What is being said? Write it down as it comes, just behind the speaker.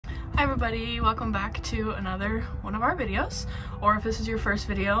Hi everybody, welcome back to another one of our videos, or if this is your first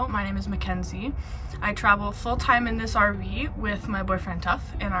video, my name is Mackenzie. I travel full-time in this RV with my boyfriend Tuff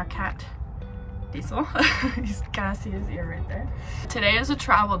and our cat Diesel. You kind of see his ear right there. Today is a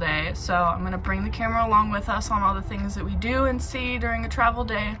travel day, so I'm gonna bring the camera along with us on all the things that we do and see during a travel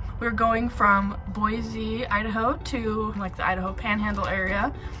day. We're going from Boise, Idaho to like the Idaho Panhandle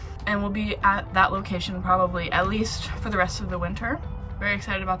area, and we'll be at that location probably at least for the rest of the winter. Very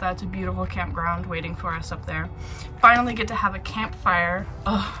excited about that. It's a beautiful campground waiting for us up there. Finally get to have a campfire.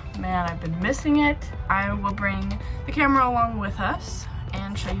 Oh man, I've been missing it. I will bring the camera along with us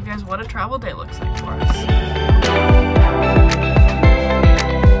and show you guys what a travel day looks like for us.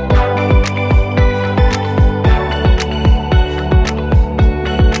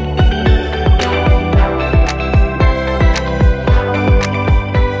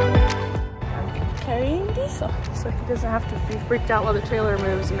 So he doesn't have to be freaked out while the trailer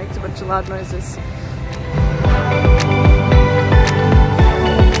moves and makes a bunch of loud noises.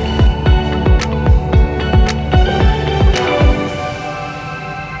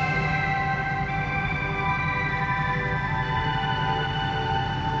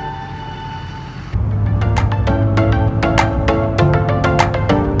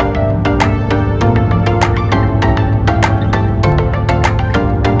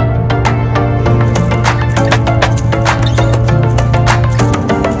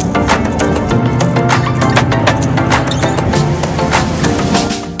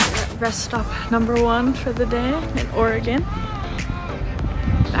 Rest stop number 1 for the day in Oregon.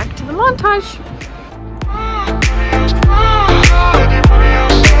 Back to the montage.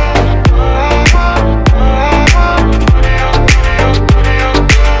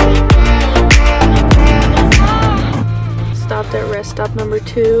 Stopped at rest stop number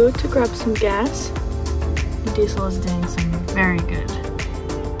 2 to grab some gas. Diesel is doing some very good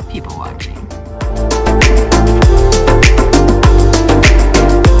people watching.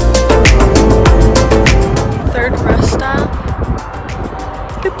 Third rest stop.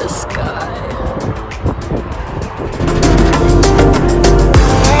 Look at the sky.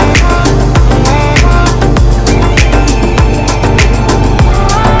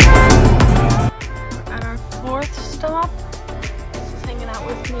 At our 4th stop, this is hanging out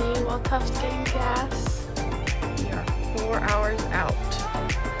with me while Tuff's getting gas. We are 4 hours out.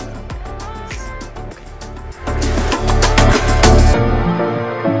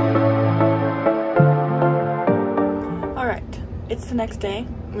 It's the next day.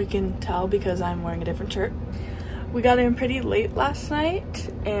 We can tell because I'm wearing a different shirt. We got in pretty late last night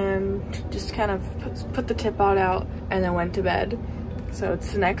and just kind of put the tip out and then went to bed. So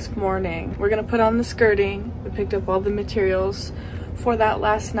it's the next morning. We're gonna put on the skirting. We picked up all the materials for that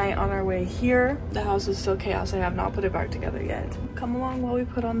last night on our way here. The house is still chaos. I have not put it back together yet. Come along while we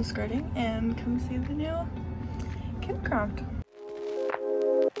put on the skirting and come see the new campground.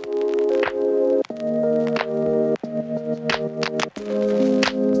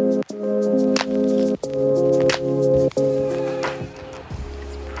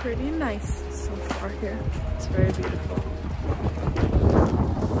 Pretty nice so far here. It's very beautiful.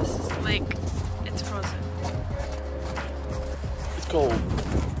 This is the lake. It's frozen. It's cold.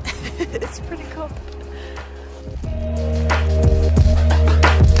 It's pretty cold.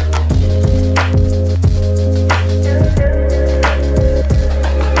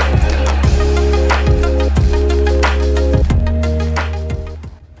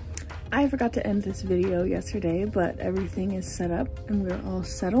 I forgot to end this video yesterday, but everything is set up and we're all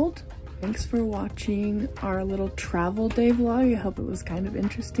settled. Thanks for watching our little travel day vlog. I hope it was kind of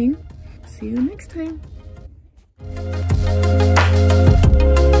interesting. See you next time.